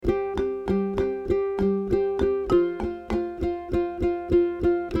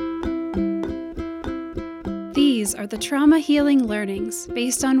are the trauma healing learnings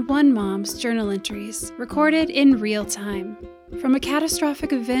based on one mom's journal entries recorded in real time from a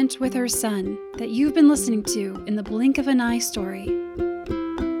catastrophic event with her son that you've been listening to in the blink of an eye story.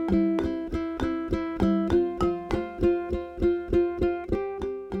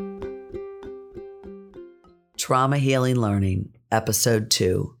 Trauma Healing Learning, Episode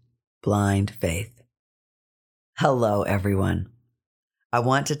 2, Blind Faith. Hello, everyone. I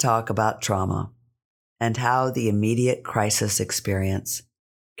want to talk about trauma and how the immediate crisis experience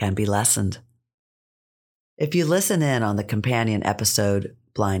can be lessened. If you listen in on the companion episode,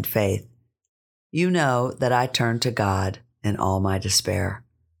 Blind Faith, you know that I turned to God in all my despair.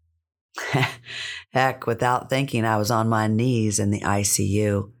 Heck, without thinking, I was on my knees in the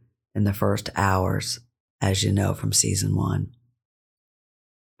ICU in the first hours, as you know from season 1.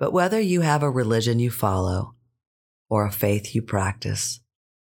 But whether you have a religion you follow, or a faith you practice,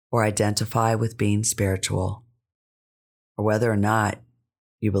 or identify with being spiritual, or whether or not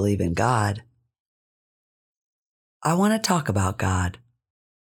you believe in God, I want to talk about God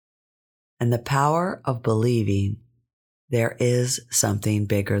and the power of believing there is something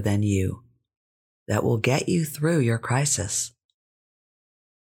bigger than you that will get you through your crisis.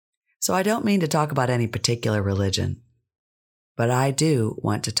 So I don't mean to talk about any particular religion, but I do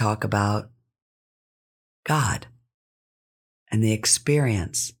want to talk about God and the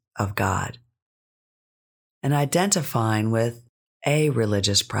experience of God, and identifying with a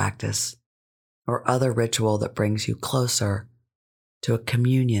religious practice or other ritual that brings you closer to a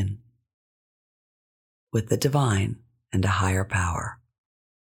communion with the divine and a higher power.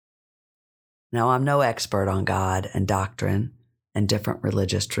 Now, I'm no expert on God and doctrine and different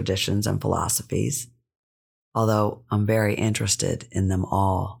religious traditions and philosophies, although I'm very interested in them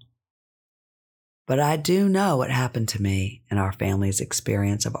all. But I do know what happened to me in our family's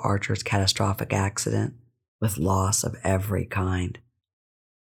experience of Archer's catastrophic accident with loss of every kind.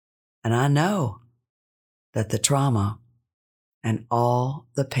 And I know that the trauma and all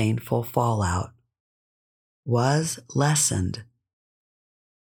the painful fallout was lessened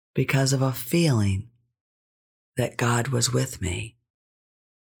because of a feeling that God was with me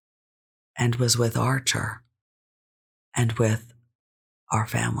and was with Archer and with our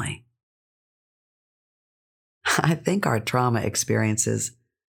family. I think our trauma experiences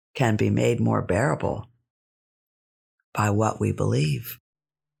can be made more bearable by what we believe.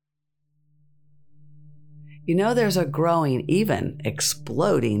 You know, there's a growing, even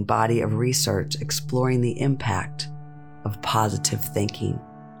exploding body of research exploring the impact of positive thinking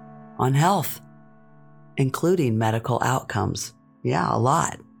on health, including medical outcomes. Yeah, a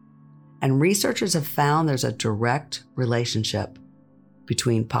lot. And researchers have found there's a direct relationship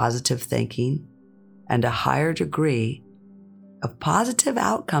between positive thinking and a higher degree of positive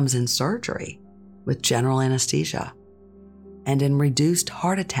outcomes in surgery with general anesthesia, and in reduced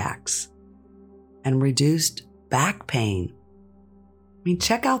heart attacks and reduced back pain. I mean,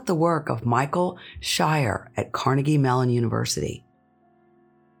 check out the work of Michael Shire at Carnegie Mellon University.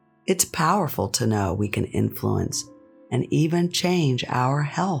 It's powerful to know we can influence and even change our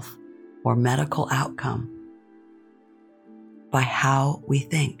health or medical outcome by how we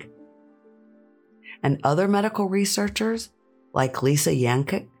think. And other medical researchers, like Lisa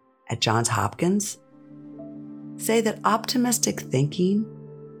Yankovic at Johns Hopkins, say that optimistic thinking,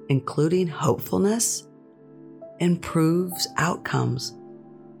 including hopefulness, improves outcomes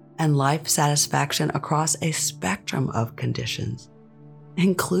and life satisfaction across a spectrum of conditions,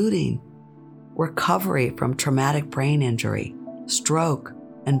 including recovery from traumatic brain injury, stroke,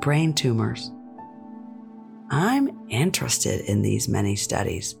 and brain tumors. I'm interested in these many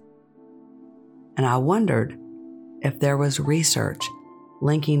studies, and I wondered if there was research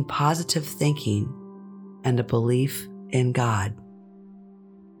linking positive thinking and a belief in God.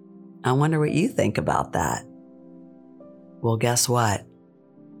 I wonder what you think about that. Well, guess what?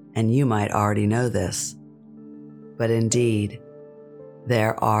 And you might already know this, but indeed,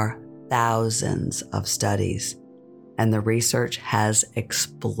 there are thousands of studies, and the research has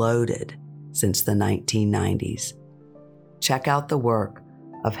exploded since the 1990s. Check out the work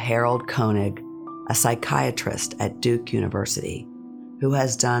of Harold Koenig, a psychiatrist at Duke University, who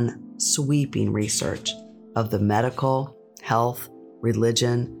has done sweeping research of the medical, health,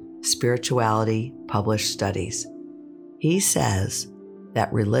 religion, spirituality published studies. He says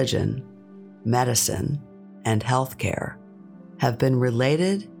that religion, medicine, and healthcare have been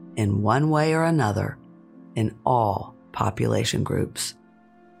related in one way or another in all population groups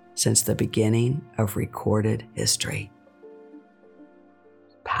since the beginning of recorded history.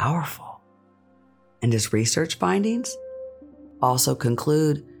 Powerful. And his research findings also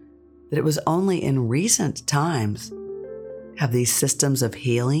conclude that it was only in recent times have these systems of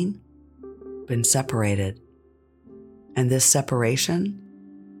healing been separated. And this separation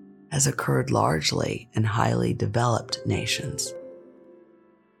has occurred largely in highly developed nations.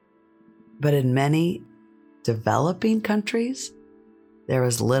 But in many developing countries, there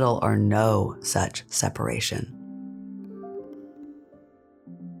is little or no such separation.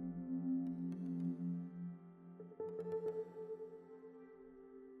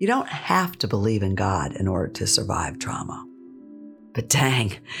 You don't have to believe in God in order to survive trauma. But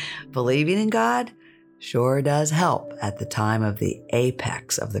dang, believing in God sure does help at the time of the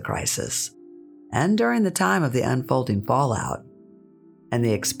apex of the crisis and during the time of the unfolding fallout and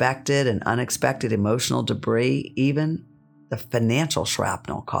the expected and unexpected emotional debris, even the financial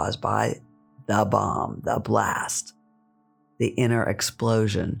shrapnel caused by the bomb, the blast, the inner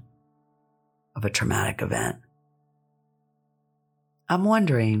explosion of a traumatic event. I'm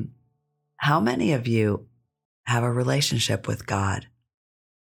wondering how many of you have a relationship with God.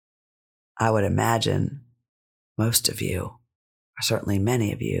 I would imagine most of you, or certainly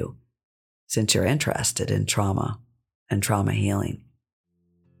many of you, since you're interested in trauma and trauma healing.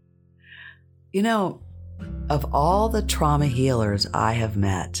 You know, of all the trauma healers I have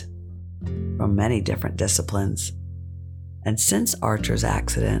met from many different disciplines, and since Archer's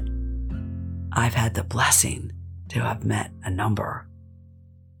accident, I've had the blessing to have met a number.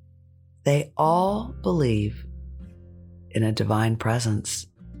 They all believe in a divine presence.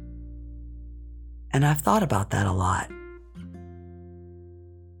 And I've thought about that a lot.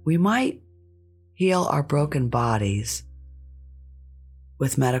 We might heal our broken bodies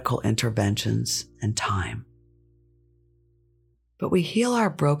with medical interventions and time, but we heal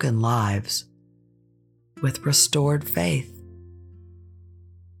our broken lives with restored faith.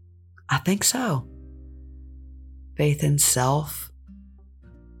 I think so. Faith in self,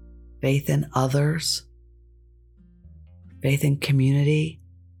 faith in others, faith in community,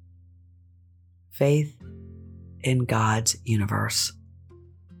 faith in God's universe.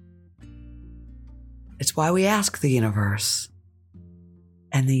 It's why we ask the universe,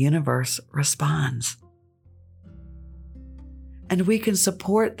 and the universe responds. And we can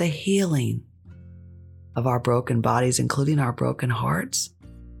support the healing of our broken bodies, including our broken hearts,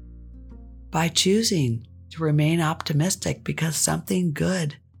 by choosing to remain optimistic because something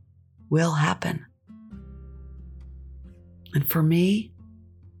good will happen. And for me,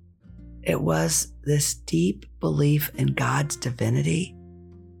 it was this deep belief in God's divinity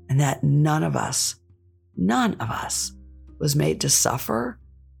and that none of us was made to suffer,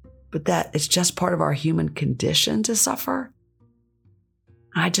 but that it's just part of our human condition to suffer.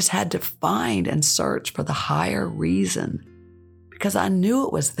 I just had to find and search for the higher reason because I knew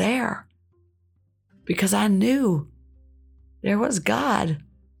it was there. Because I knew there was God,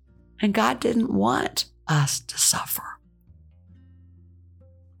 and God didn't want us to suffer.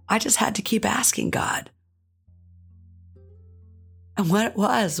 I just had to keep asking God. And what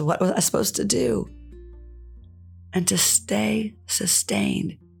was I supposed to do? And to stay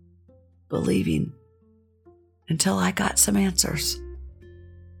sustained, believing until I got some answers.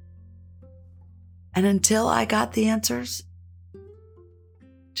 And until I got the answers,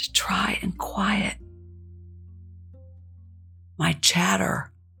 to try and quiet my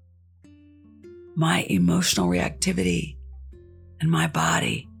chatter, my emotional reactivity, and my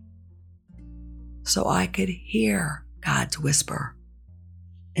body, so I could hear God's whisper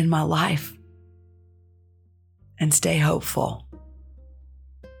in my life and stay hopeful.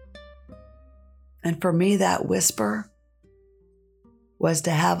 And for me, that whisper was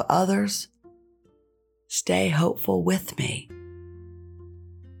to have others stay hopeful with me.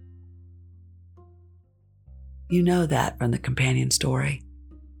 You know that from the companion story.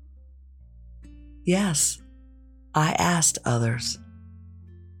 Yes, I asked others.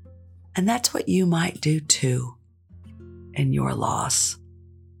 And that's what you might do too in your loss,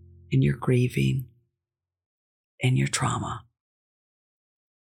 in your grieving, in your trauma.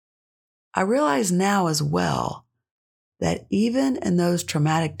 I realize now as well that even in those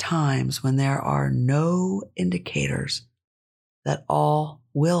traumatic times when there are no indicators that all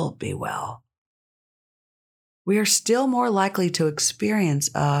will be well, we are still more likely to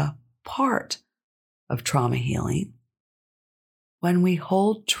experience a part of trauma healing when we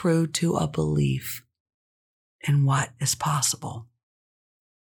hold true to a belief in what is possible.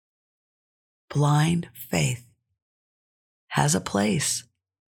 Blind faith has a place,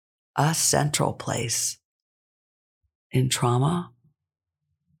 a central place, in trauma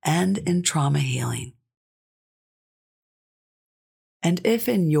and in trauma healing. And if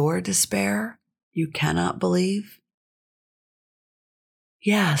in your despair you cannot believe,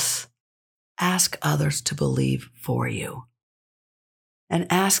 yes, ask others to believe for you and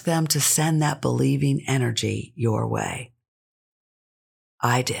ask them to send that believing energy your way.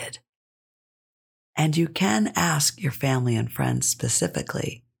 I did. And you can ask your family and friends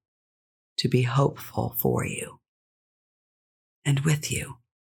specifically to be hopeful for you and with you.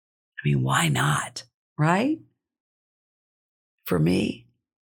 I mean, why not, right? For me,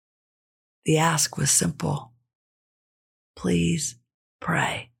 the ask was simple. Please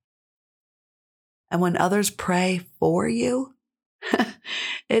pray. And when others pray for you,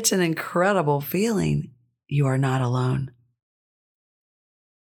 it's an incredible feeling. You are not alone.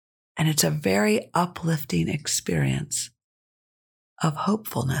 And it's a very uplifting experience of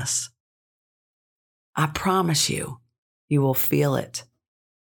hopefulness. I promise you, you will feel it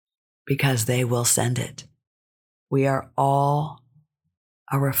because they will send it. We are all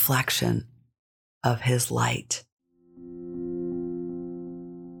a reflection of His light.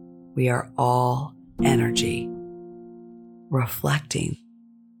 We are all energy reflecting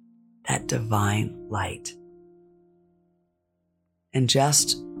that divine light. And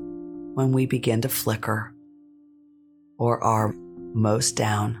just when we begin to flicker or are most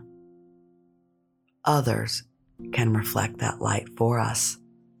down, others can reflect that light for us.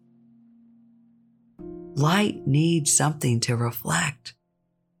 Light needs something to reflect,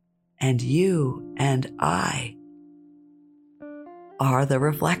 and you and I are the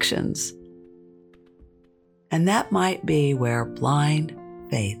reflections. And that might be where blind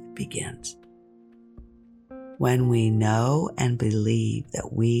faith begins. When we know and believe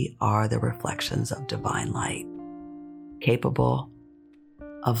that we are the reflections of divine light, capable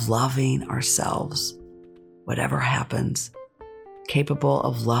of loving ourselves, whatever happens, capable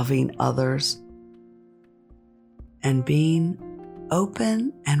of loving others, and being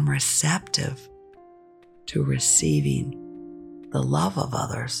open and receptive to receiving the love of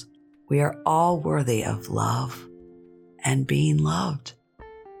others. We are all worthy of love and being loved.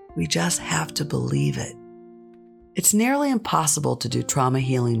 We just have to believe it. It's nearly impossible to do trauma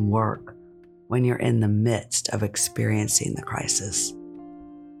healing work when you're in the midst of experiencing the crisis.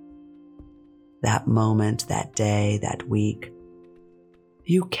 That moment, that day, that week.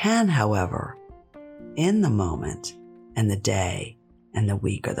 You can, however, in the moment and the day and the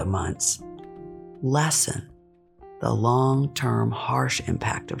week or the months, lessen the long-term harsh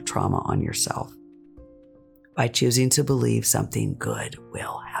impact of trauma on yourself by choosing to believe something good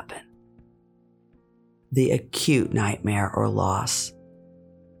will happen. The acute nightmare or loss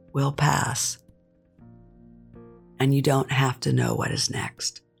will pass, and you don't have to know what is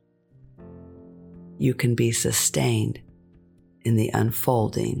next. You can be sustained in the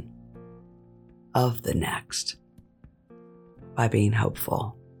unfolding of the next by being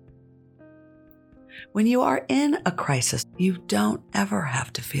hopeful. When you are in a crisis, you don't ever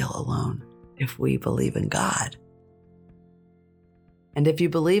have to feel alone if we believe in God. And if you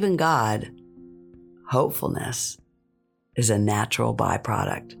believe in God, hopefulness is a natural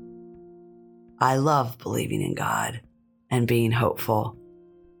byproduct. I love believing in God and being hopeful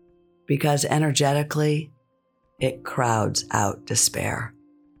because energetically, it crowds out despair.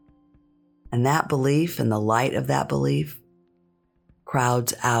 And that belief and the light of that belief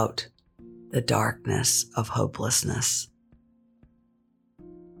crowds out the darkness of hopelessness.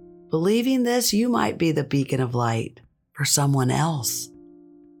 Believing this, you might be the beacon of light for someone else,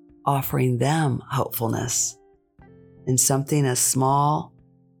 offering them hopefulness in something as small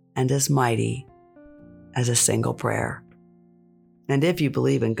and as mighty as a single prayer. And if you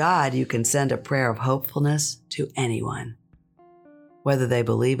believe in God, you can send a prayer of hopefulness to anyone, whether they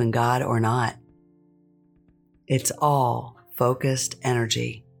believe in God or not. It's all focused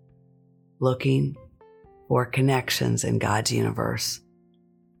energy, looking for connections in God's universe.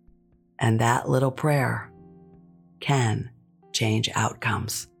 And that little prayer can change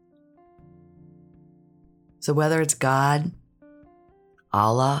outcomes. So whether it's God,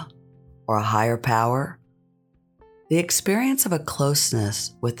 Allah, or a higher power, the experience of a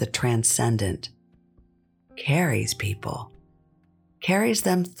closeness with the transcendent carries people, carries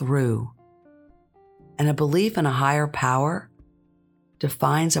them through. And a belief in a higher power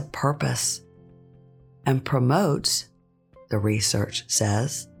defines a purpose and promotes, the research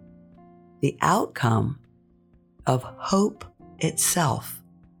says, the outcome of hope itself.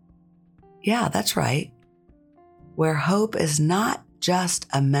 Yeah, that's right. Where hope is not just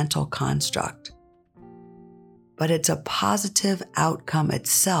a mental construct, but it's a positive outcome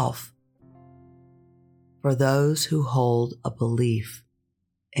itself for those who hold a belief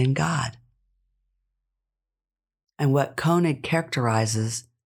in God. And what Koenig characterizes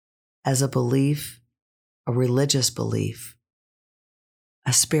as a belief, a religious belief,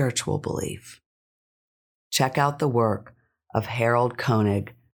 a spiritual belief. Check out the work of Harold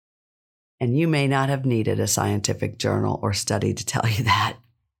Koenig, and you may not have needed a scientific journal or study to tell you that.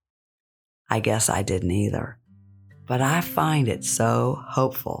 I guess I didn't either. But I find it so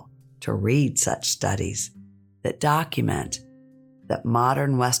hopeful to read such studies that document that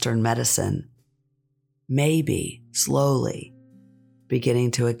modern Western medicine may be slowly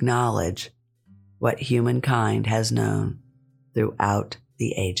beginning to acknowledge what humankind has known throughout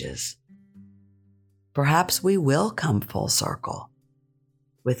the ages. Perhaps we will come full circle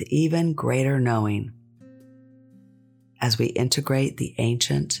with even greater knowing as we integrate the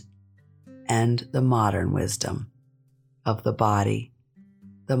ancient and the modern wisdom of the body,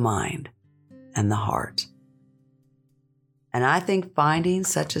 the mind, and the heart. And I think findings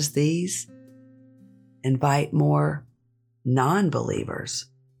such as these invite more non-believers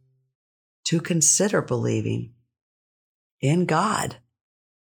to consider believing in God,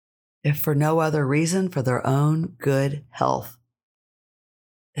 if for no other reason, for their own good health,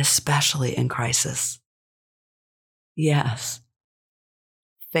 especially in crisis. Yes,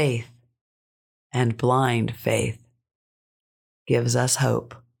 faith and blind faith gives us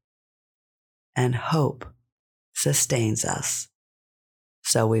hope, and hope sustains us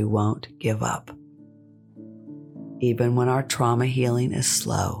so we won't give up, even when our trauma healing is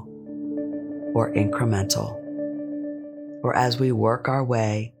slow or incremental, or as we work our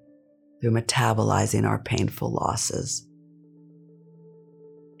way through metabolizing our painful losses.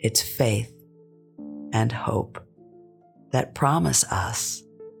 It's faith and hope that promise us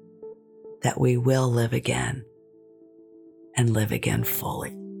that we will live again and live again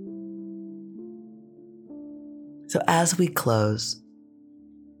fully. So as we close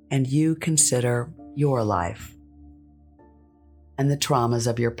and you consider your life and the traumas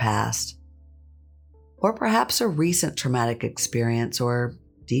of your past, or perhaps a recent traumatic experience or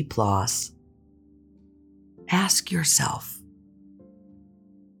deep loss, ask yourself,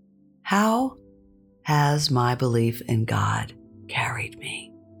 how has my belief in God carried me?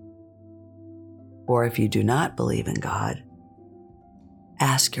 Or if you do not believe in God,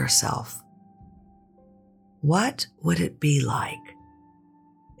 ask yourself, what would it be like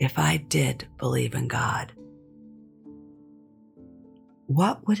if I did believe in God?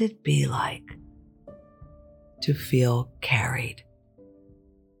 What would it be like to feel carried?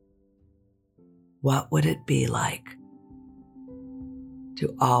 What would it be like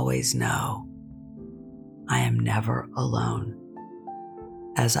to always know I am never alone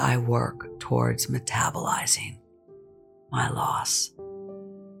as I work towards metabolizing my loss?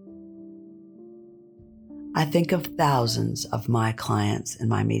 I think of thousands of my clients in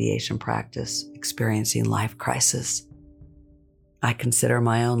my mediation practice experiencing life crisis. I consider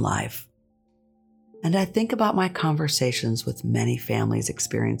my own life, and I think about my conversations with many families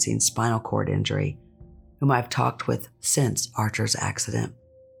experiencing spinal cord injury whom I've talked with since Archer's accident.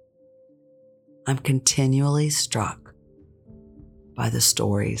 I'm continually struck by the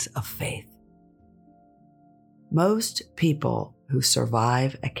stories of faith. Most people who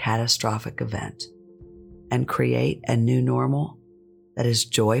survive a catastrophic event and create a new normal that is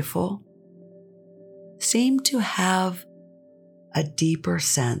joyful seem to have a deeper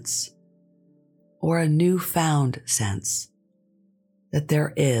sense or a newfound sense that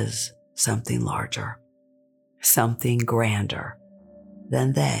there is something larger, something grander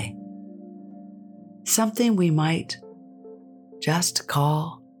than they, something we might just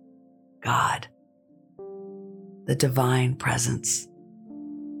call God, the divine presence,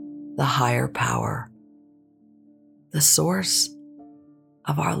 the higher power, the source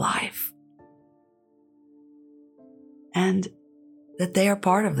of our life, and that they are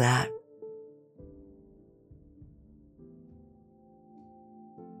part of that.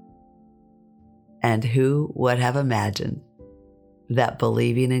 And who would have imagined that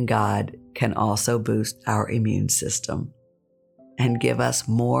believing in God can also boost our immune system and give us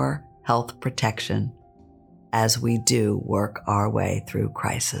more health protection as we do work our way through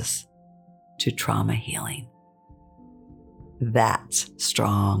crisis to trauma healing? That's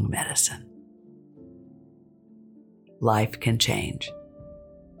strong medicine. Life can change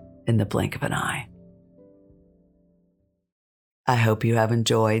in the blink of an eye. I hope you have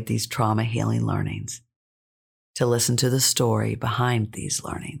enjoyed these trauma healing learnings. To listen to the story behind these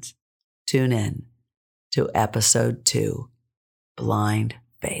learnings, tune in to episode 2, Blind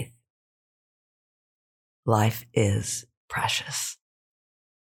Faith. Life is precious.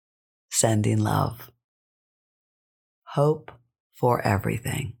 Sending love. Hope for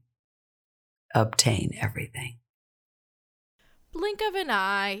everything. Obtain everything. Blink of an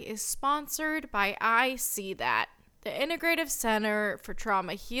Eye is sponsored by I See That. the Integrative Center for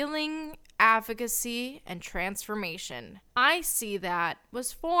Trauma Healing, Advocacy, and Transformation. I See That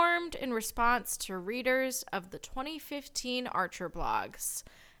was formed in response to readers of the 2015 Archer blogs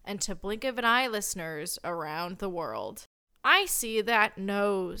and to Blink of an Eye listeners around the world. I See That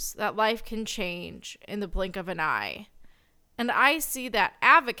knows that life can change in the blink of an eye. And I See That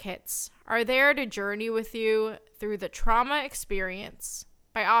advocates are there to journey with you through the trauma experience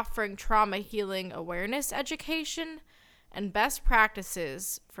by offering trauma healing awareness education and best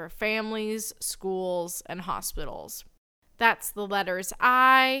practices for families, schools, and hospitals. That's the letters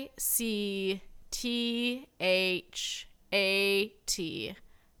ICTHAT.org.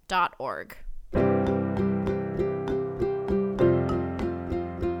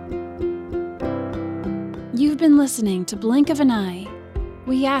 You've been listening to Blink of an Eye.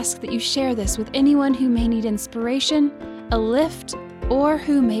 We ask that you share this with anyone who may need inspiration, a lift, or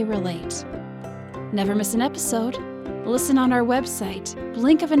who may relate. Never miss an episode. Listen on our website,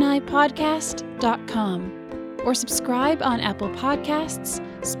 blinkofaneyepodcast.com, or subscribe on Apple Podcasts,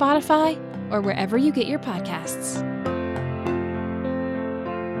 Spotify, or wherever you get your podcasts.